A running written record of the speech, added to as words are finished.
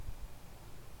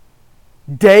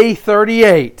Day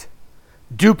 38,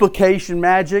 Duplication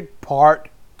Magic, Part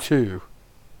 2.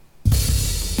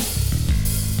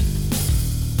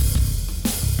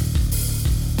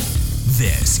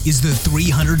 This is the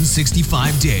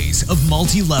 365 Days of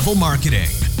Multi-Level Marketing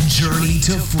Journey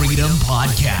to Freedom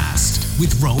podcast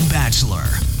with Rome Batchelor,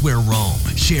 where Rome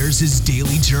shares his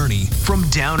daily journey from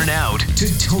down and out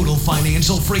to total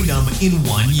financial freedom in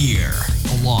 1 year,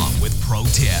 along with pro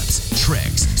tips,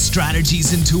 tricks,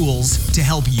 strategies, and tools to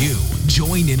help you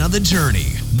join in on the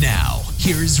journey. Now,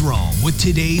 here's Rome with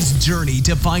today's Journey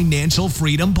to Financial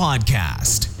Freedom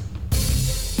podcast.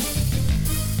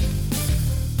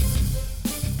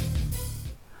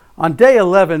 On day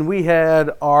 11, we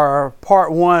had our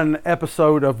part 1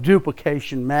 episode of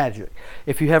Duplication Magic.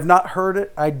 If you have not heard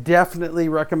it, I definitely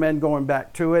recommend going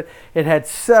back to it. It had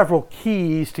several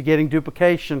keys to getting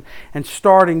duplication and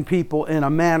starting people in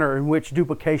a manner in which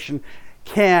duplication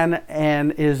can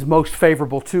and is most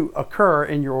favorable to occur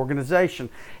in your organization.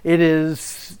 It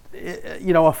is,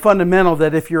 a fundamental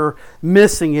that if you're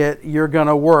missing it, you're going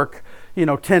to work,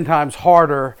 10 times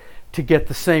harder to get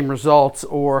the same results,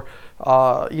 or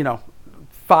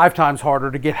 5 times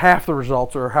harder to get half the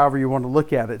results, or however you want to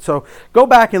look at it. So go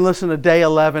back and listen to day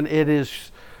 11. It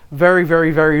is very,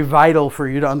 very, very vital for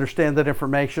you to understand that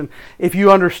information. If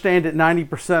you understand it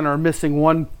 90% or missing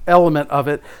one element of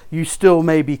it, you still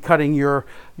may be cutting your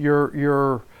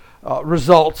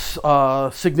results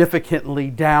significantly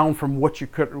down from what you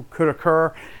could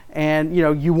occur. And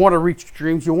you want to reach your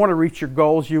dreams, you want to reach your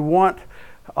goals, you want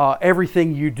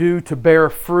everything you do to bear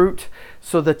fruit,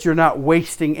 so that you're not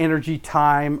wasting energy,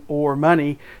 time, or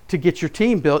money to get your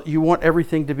team built. You want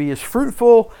everything to be as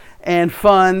fruitful and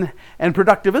fun and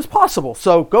productive as possible.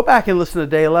 So go back and listen to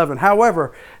day 11.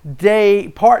 However,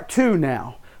 part 2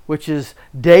 now, which is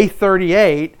day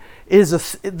 38,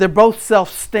 they're both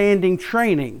self-standing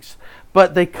trainings,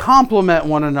 but they complement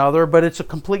one another, but it's a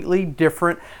completely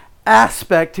different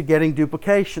aspect to getting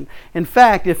duplication. In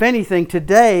fact, if anything,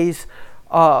 today's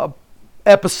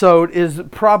episode is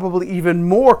probably even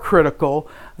more critical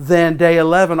than day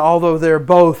 11, although they're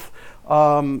both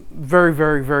very,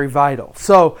 very, very vital.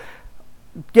 So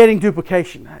getting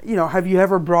duplication, have you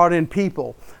ever brought in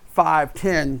people, 5,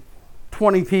 10,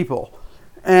 20 people,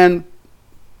 and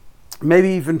maybe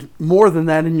even more than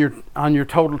that on your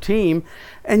total team,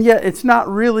 and yet it's not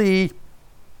really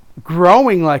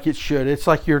growing like it should? It's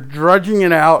like you're drudging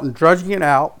it out,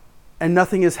 and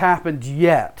nothing has happened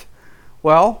yet.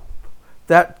 Well,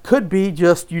 that could be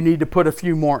just you need to put a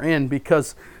few more in,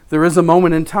 because there is a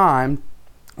moment in time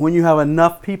when you have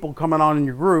enough people coming on in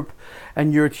your group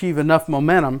and you achieve enough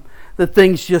momentum that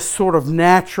things just sort of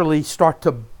naturally start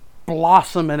to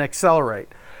blossom and accelerate.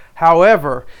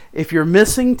 However, if you're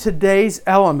missing today's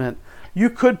element, you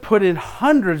could put in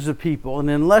hundreds of people,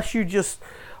 and unless you just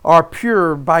are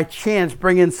pure by chance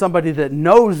bring in somebody that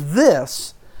knows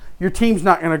this, your team's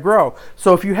not going to grow.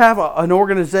 So if you have an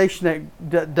organization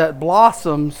that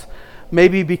blossoms,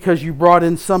 maybe because you brought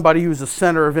in somebody who's a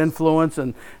center of influence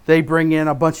and they bring in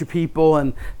a bunch of people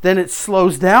and then it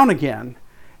slows down again,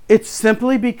 it's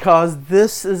simply because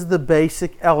this is the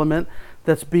basic element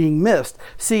that's being missed.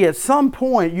 See, at some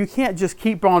point, you can't just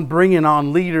keep on bringing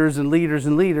on leaders and leaders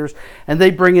and leaders, and they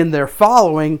bring in their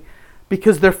following,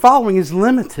 because their following is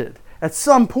limited. At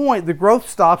some point, the growth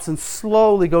stops and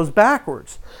slowly goes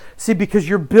backwards. See, because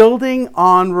you're building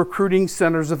on recruiting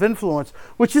centers of influence,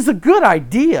 which is a good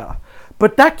idea,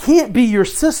 but that can't be your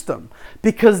system,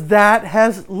 because that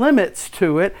has limits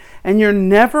to it, and you're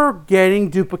never getting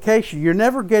duplication. You're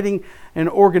never getting an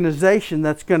organization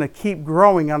that's going to keep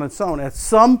growing on its own. At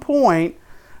some point,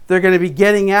 they're going to be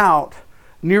getting out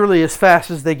nearly as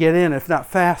fast as they get in, if not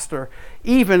faster,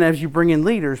 even as you bring in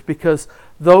leaders, because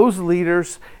those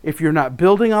leaders, if you're not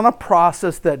building on a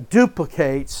process that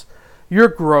duplicates, your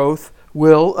growth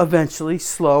will eventually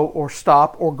slow or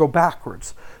stop or go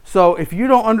backwards. So if you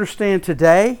don't understand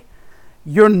today,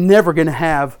 you're never going to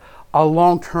have a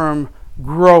long-term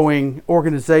growing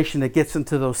organization that gets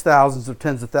into those thousands or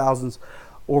tens of thousands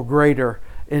or greater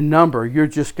in number. You're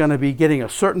just going to be getting a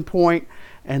certain point,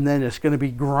 and then it's going to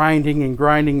be grinding and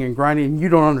grinding and grinding, and you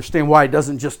don't understand why it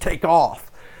doesn't just take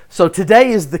off. So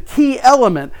today is the key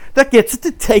element that gets it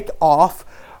to take off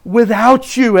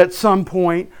without you at some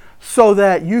point, so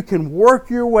that you can work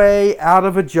your way out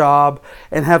of a job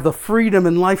and have the freedom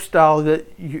and lifestyle that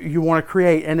you want to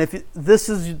create. And if this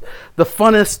is the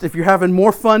funnest, if you're having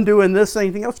more fun doing this than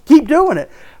anything else, keep doing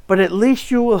it. But at least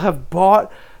you will have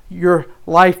bought your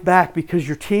life back, because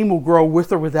your team will grow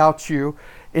with or without you,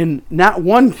 in not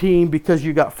one team because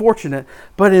you got fortunate,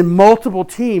 but in multiple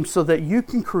teams, so that you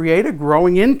can create a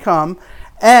growing income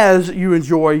as you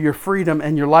enjoy your freedom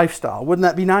and your lifestyle. Wouldn't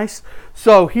that be nice?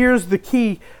 So here's the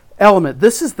key element.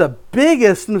 This is the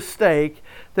biggest mistake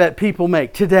that people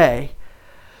make today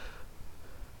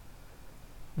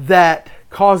that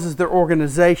causes their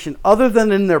organization, other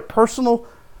than in their personal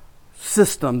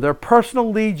system, their personal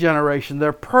lead generation,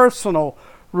 their personal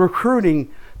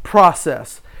recruiting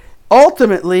process.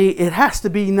 Ultimately, it has to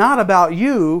be not about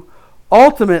you.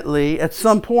 Ultimately, at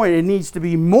some point, it needs to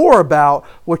be more about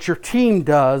what your team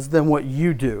does than what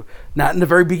you do. Not in the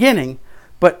very beginning,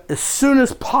 but as soon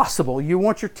as possible. You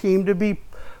want your team to be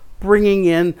bringing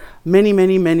in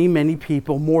many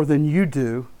people, more than you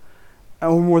do,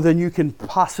 or more than you can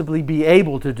possibly be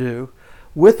able to do,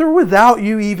 with or without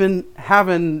you even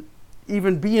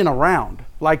being around.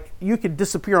 Like, you could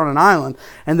disappear on an island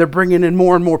and they're bringing in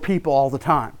more and more people all the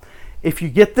time. If you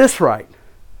get this right,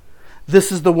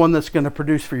 this is the one that's going to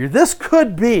produce for you. This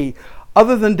could be,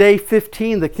 other than day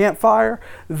 15, the campfire,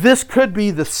 this could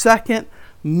be the second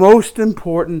most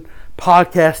important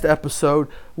podcast episode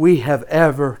we have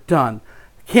ever done.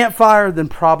 Campfire, then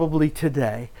probably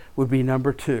today, would be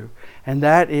number 2. And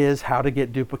that is how to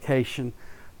get duplication.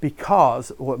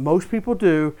 Because what most people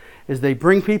do is they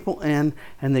bring people in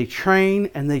and they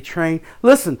train and they train.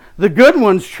 Listen, the good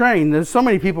ones train. There's so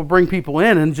many people bring people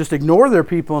in and just ignore their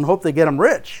people and hope they get them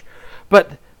rich.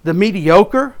 But the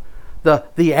mediocre,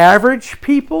 the average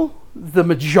people, the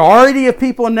majority of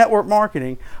people in network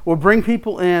marketing will bring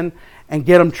people in and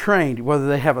get them trained, whether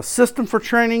they have a system for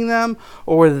training them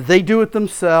or whether they do it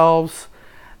themselves.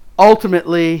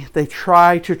 Ultimately, they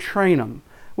try to train them,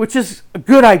 which is a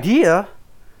good idea.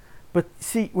 But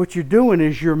see, what you're doing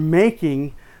is you're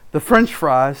making the French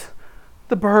fries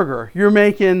the burger. You're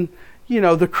making,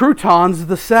 the croutons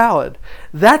the salad.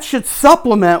 That should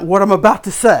supplement what I'm about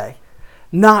to say,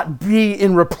 not be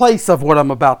in replace of what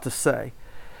I'm about to say.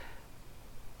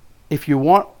 If you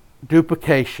want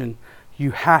duplication,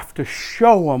 you have to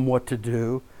show them what to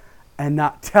do and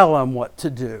not tell them what to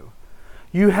do.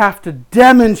 You have to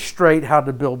demonstrate how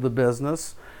to build the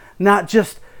business, not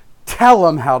just tell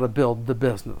them how to build the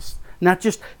business. Not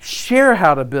just share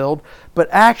how to build, but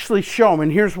actually show them.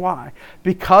 And here's why.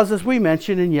 Because, as we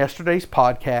mentioned in yesterday's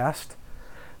podcast,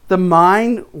 the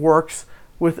mind works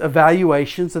with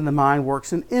evaluations and the mind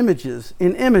works in images.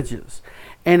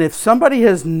 And if somebody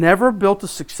has never built a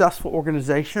successful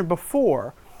organization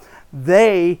before,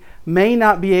 they may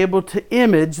not be able to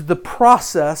image the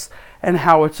process and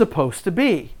how it's supposed to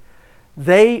be.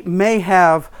 They may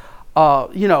have,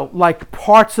 like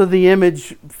parts of the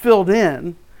image filled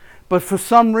in, but for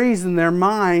some reason their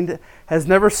mind has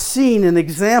never seen an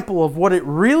example of what it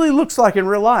really looks like in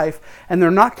real life, and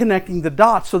they're not connecting the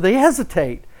dots, so they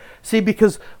hesitate. See,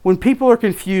 because when people are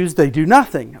confused, they do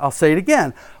nothing. I'll say it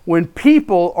again. When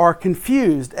people are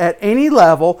confused at any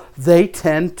level, they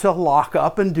tend to lock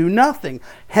up and do nothing.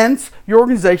 Hence, your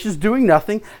organization is doing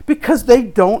nothing because they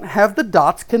don't have the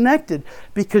dots connected,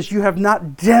 because you have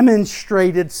not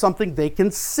demonstrated something they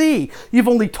can see. You've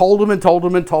only told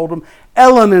them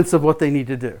elements of what they need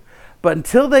to do. But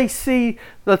until they see,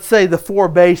 let's say, the 4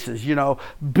 bases,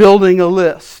 building a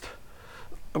list,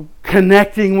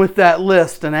 connecting with that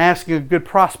list and asking a good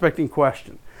prospecting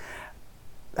question,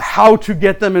 how to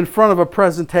get them in front of a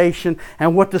presentation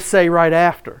and what to say right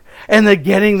after, and then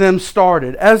getting them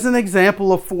started. As an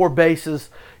example of 4 bases,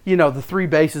 the 3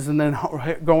 bases, and then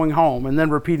going home and then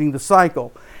repeating the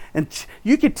cycle. And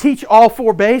you could teach all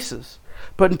 4 bases,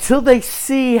 but until they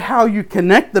see how you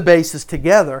connect the bases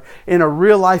together in a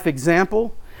real life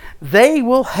example, they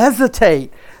will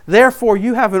hesitate. Therefore,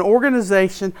 you have an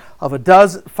organization of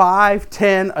 5,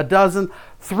 10,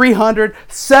 300,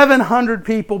 700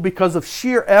 people because of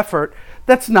sheer effort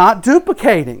that's not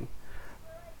duplicating.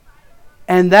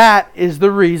 And that is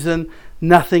the reason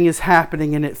nothing is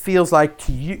happening, and it feels like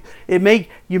to you, you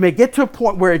may get to a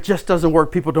point where it just doesn't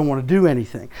work. People don't want to do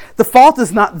anything. The fault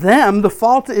is not them. The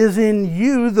fault is in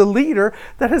you, the leader,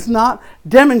 that has not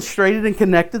demonstrated and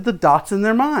connected the dots in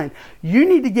their mind. You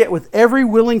need to get with every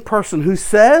willing person who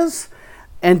says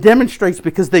and demonstrates,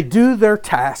 because they do their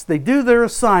tasks, they do their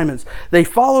assignments, they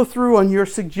follow through on your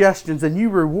suggestions, and you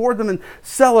reward them and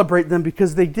celebrate them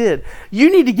because they did.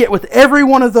 You need to get with every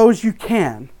one of those you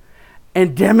can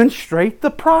and demonstrate the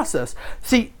process.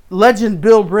 See, legend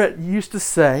Bill Britt used to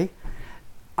say,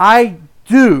 I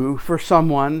do for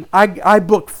someone, I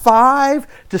book 5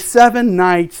 to 7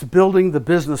 nights building the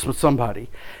business with somebody.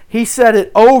 He said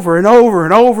it over and over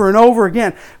and over and over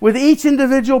again with each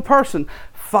individual person.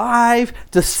 5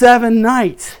 to 7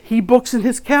 nights he books in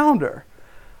his calendar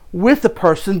with the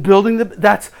person building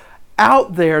that's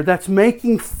out there, that's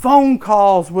making phone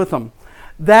calls with them,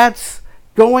 that's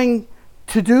going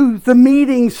to do the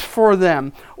meetings for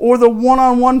them, or the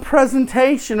one-on-one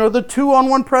presentation, or the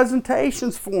two-on-one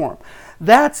presentations for them.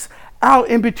 That's out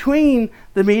in between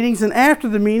the meetings, and after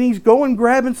the meetings, go and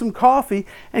grabbing some coffee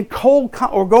and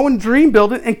or go and dream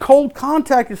building and cold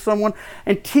contacting someone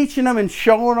and teaching them and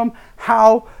showing them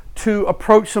how to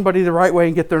approach somebody the right way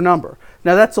and get their number.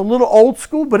 Now that's a little old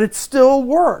school, but it still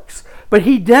works. But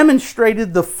he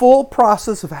demonstrated the full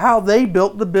process of how they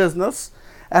built the business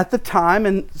at the time,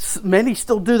 and many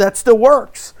still do. That still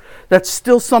works. That's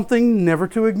still something never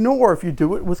to ignore if you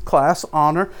do it with class,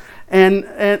 honor,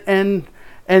 and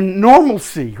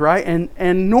normalcy, right?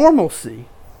 And normalcy.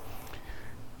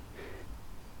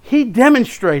 He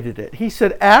demonstrated it. He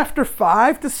said, after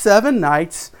 5 to 7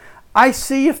 nights, I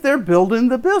see if they're building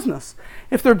the business.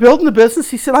 If they're building the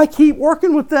business, he said, I keep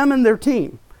working with them and their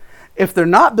team. If they're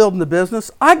not building the business,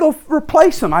 I go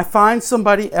replace them. I find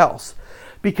somebody else,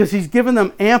 because he's given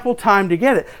them ample time to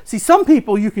get it. See, some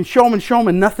people you can show them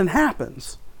and nothing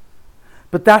happens.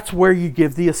 But that's where you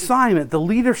give the assignment, the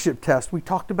leadership test. We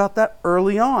talked about that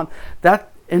early on.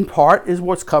 That, in part, is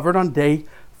what's covered on day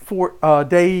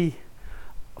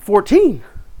 14.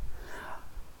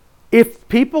 If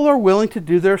people are willing to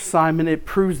do their assignment, it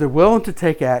proves they're willing to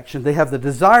take action. They have the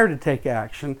desire to take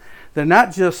action. They're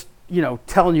not just,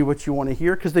 telling you what you want to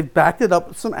hear, because they've backed it up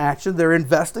with some action. They're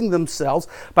investing themselves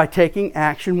by taking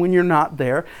action when you're not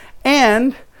there.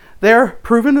 And they're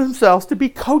proving themselves to be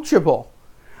coachable.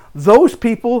 Those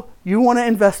people, you want to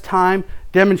invest time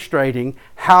demonstrating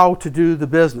how to do the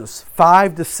business.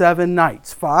 5 to 7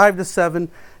 nights, 5 to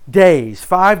 7 days,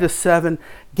 5 to 7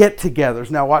 get-togethers.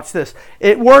 Now watch this.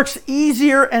 It works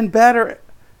easier and better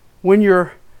when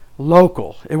you're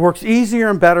local. It works easier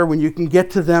and better when you can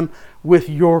get to them with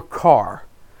your car.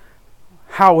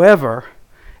 However,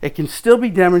 it can still be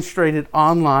demonstrated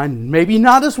online. Maybe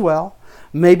not as well.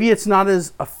 Maybe it's not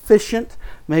as efficient.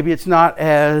 Maybe it's not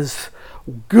as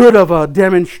good of a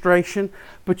demonstration,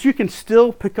 but you can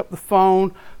still pick up the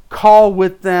phone, call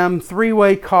with them,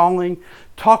 3-way calling,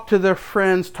 talk to their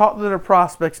friends, talk to their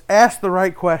prospects, ask the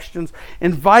right questions,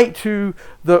 invite to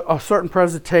a certain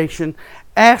presentation,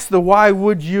 ask the why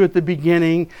would you at the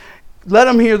beginning, let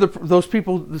them hear those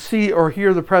people see or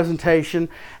hear the presentation,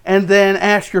 and then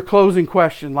ask your closing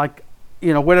question, like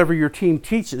whatever your team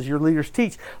teaches, your leaders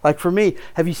teach. Like for me,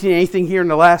 have you seen anything here in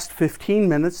the last 15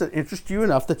 minutes that interests you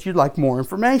enough that you'd like more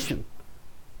information?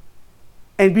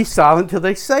 And be silent till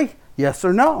they say yes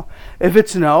or no. If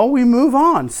it's no, we move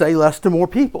on. Say less to more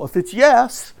people. If it's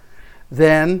yes,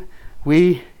 then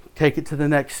we take it to the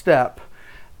next step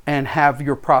and have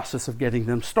your process of getting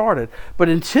them started. But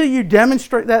until you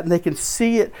demonstrate that and they can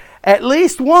see it at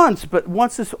least once, but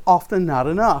once is often not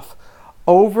enough,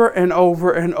 over and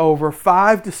over and over,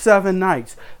 5 to 7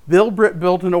 nights. Bill Britt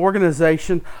built an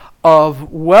organization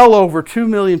of well over 2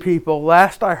 million people.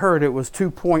 Last I heard, it was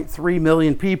 2.3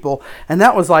 million people, and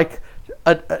that was like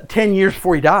 10 years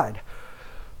before he died.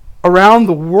 Around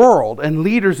the world, and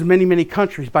leaders in many, many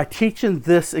countries, by teaching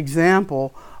this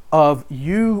example of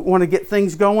you want to get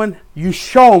things going, you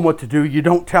show them what to do, you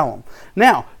don't tell them.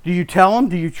 Now, do you tell them?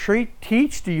 Do you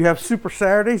teach? Do you have Super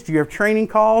Saturdays? Do you have training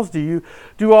calls? Do you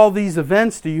do all these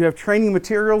events? Do you have training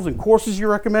materials and courses you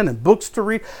recommend and books to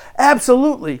read?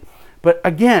 Absolutely. But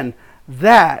again,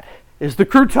 that is the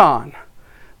crouton.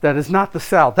 That is not the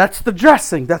salad. That's the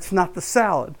dressing. That's not the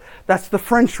salad. That's the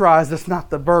French fries. That's not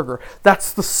the burger.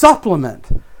 That's the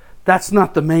supplement. That's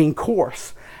not the main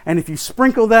course. And if you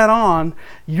sprinkle that on,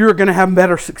 you're going to have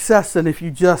better success than if you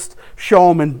just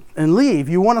show them and leave.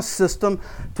 You want a system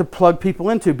to plug people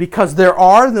into, because there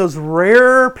are those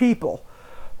rare people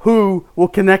who will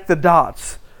connect the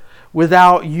dots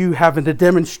without you having to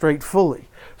demonstrate fully.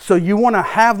 So you want to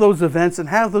have those events and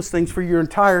have those things for your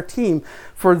entire team.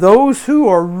 For those who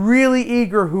are really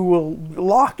eager, who will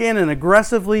lock in and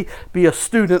aggressively be a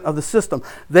student of the system,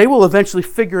 they will eventually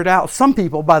figure it out, some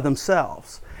people by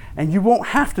themselves. And you won't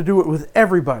have to do it with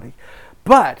everybody.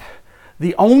 But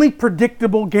the only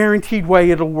predictable, guaranteed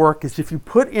way it'll work is if you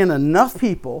put in enough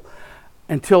people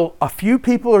until a few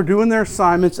people are doing their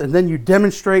assignments, and then you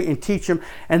demonstrate and teach them,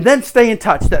 and then stay in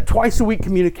touch. That twice-a-week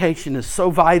communication is so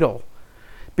vital,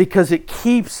 because it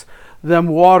keeps them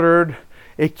watered,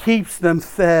 it keeps them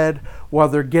fed while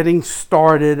they're getting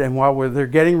started and while they're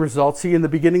getting results. See, in the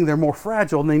beginning, they're more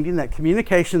fragile, and they need that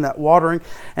communication, that watering,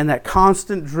 and that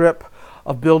constant drip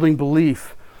of building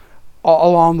belief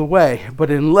along the way.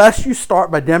 But unless you start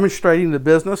by demonstrating the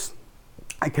business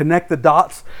and connect the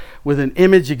dots with an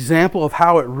image example of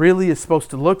how it really is supposed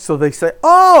to look, so they say,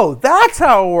 oh, that's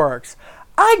how it works.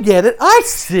 I get it. I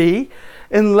see.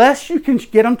 Unless you can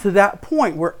get them to that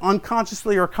point where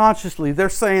unconsciously or consciously they're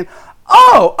saying,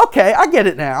 Oh, okay, I get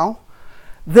it now.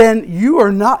 Then you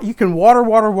can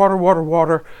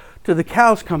water till the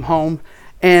cows come home,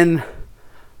 and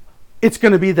it's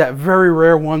going to be that very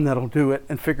rare one that'll do it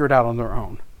and figure it out on their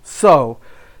own. So,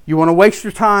 you want to waste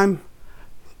your time?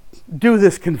 Do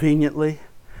this conveniently.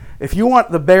 If you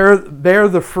want to bear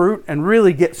the fruit and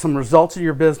really get some results in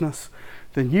your business,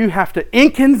 then you have to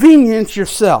inconvenience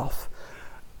yourself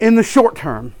in the short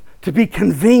term to be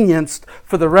convenienced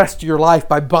for the rest of your life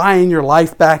by buying your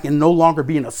life back and no longer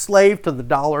being a slave to the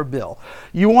dollar bill.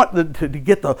 You want to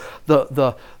get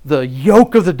the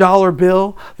yoke of the dollar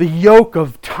bill, the yoke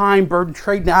of time burden,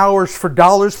 trading hours for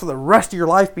dollars for the rest of your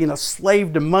life, being a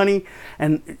slave to money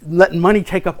and letting money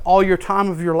take up all your time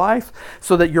of your life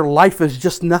so that your life is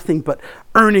just nothing but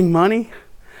earning money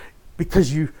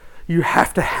because you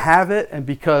have to have it, and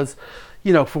because,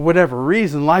 for whatever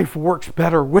reason, life works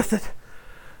better with it.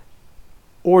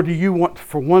 Or do you want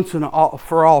for once and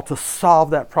for all to solve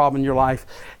that problem in your life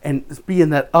and be in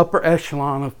that upper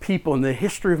echelon of people in the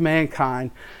history of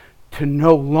mankind to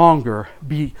no longer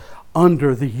be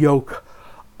under the yoke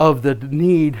of the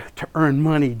need to earn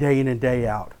money day in and day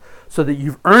out, so that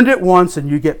you've earned it once and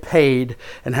you get paid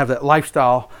and have that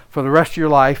lifestyle for the rest of your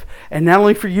life? And not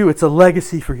only for you, it's a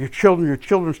legacy for your children, your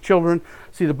children's children.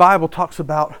 See, the Bible talks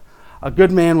about a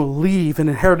good man will leave an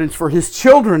inheritance for his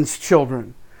children's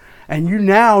children. And you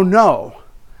now know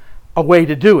a way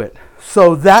to do it.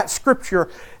 So that scripture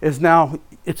is now,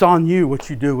 it's on you what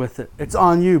you do with it. It's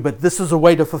on you, but this is a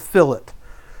way to fulfill it.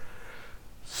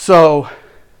 So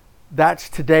that's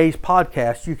today's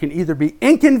podcast. You can either be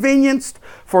inconvenienced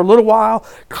for a little while,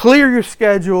 clear your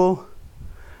schedule,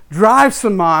 drive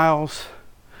some miles,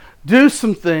 do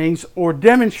some things, or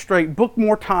demonstrate, book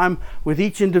more time with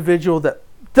each individual that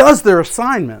does their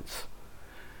assignments,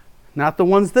 not the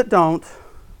ones that don't,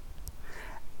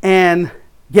 and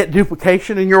get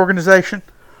duplication in your organization.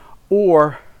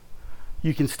 Or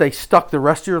you can stay stuck the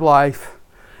rest of your life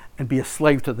and be a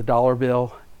slave to the dollar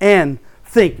bill and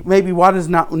think, maybe, why does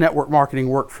not network marketing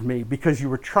work for me? Because you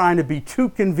were trying to be too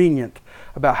convenient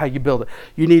about how you build it.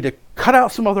 You need to cut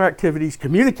out some other activities,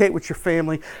 communicate with your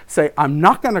family, say, I'm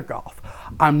not going to golf.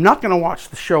 I'm not going to watch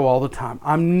the show all the time.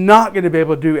 I'm not going to be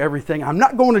able to do everything. I'm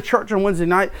not going to church on Wednesday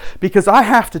night because I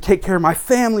have to take care of my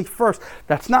family first.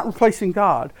 That's not replacing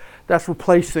God. That's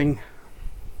replacing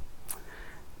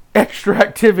extra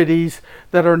activities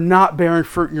that are not bearing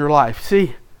fruit in your life.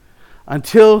 See,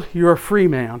 until you're a free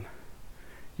man,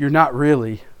 you're not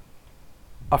really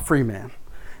a free man.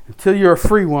 Until you're a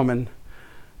free woman,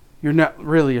 you're not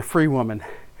really a free woman.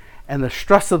 And the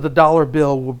stress of the dollar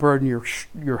bill will burden your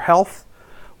health,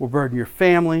 will burden your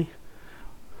family.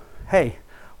 Hey,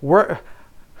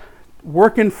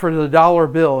 working for the dollar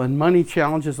bill and money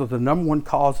challenges are the number one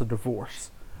cause of divorce.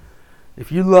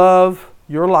 If you love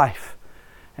your life,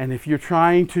 and if you're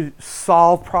trying to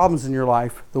solve problems in your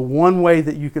life, the one way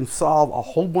that you can solve a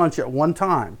whole bunch at one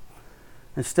time,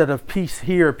 instead of piece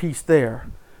here, piece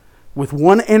there, with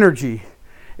one energy,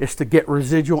 is to get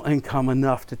residual income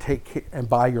enough to take and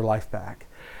buy your life back.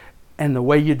 And the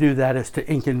way you do that is to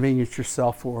inconvenience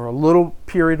yourself for a little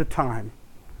period of time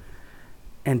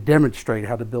and demonstrate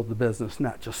how to build the business,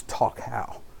 not just talk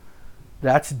how.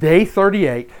 That's day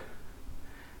 38,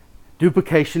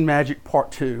 Duplication Magic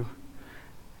Part 2.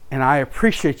 And I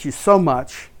appreciate you so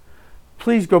much.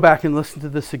 Please go back and listen to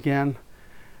this again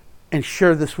and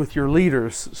share this with your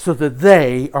leaders so that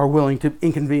they are willing to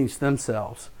inconvenience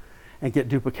themselves and get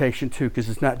duplication too, because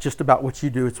it's not just about what you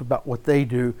do, it's about what they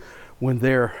do when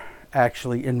they're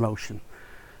actually in motion.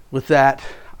 With that,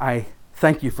 I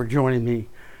thank you for joining me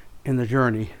in the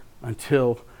journey.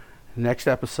 Until the next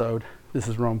episode, this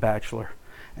is Rome Bachelor,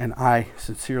 and I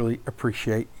sincerely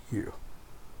appreciate you.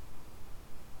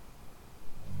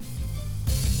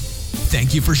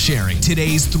 Thank you for sharing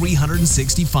today's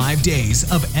 365 Days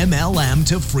of MLM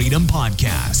to Freedom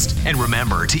podcast. And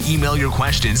remember to email your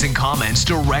questions and comments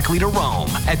directly to Rome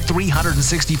at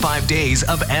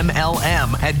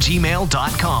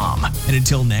 365daysofmlm@gmail.com. And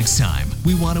until next time,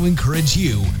 we want to encourage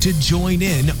you to join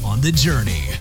in on the journey.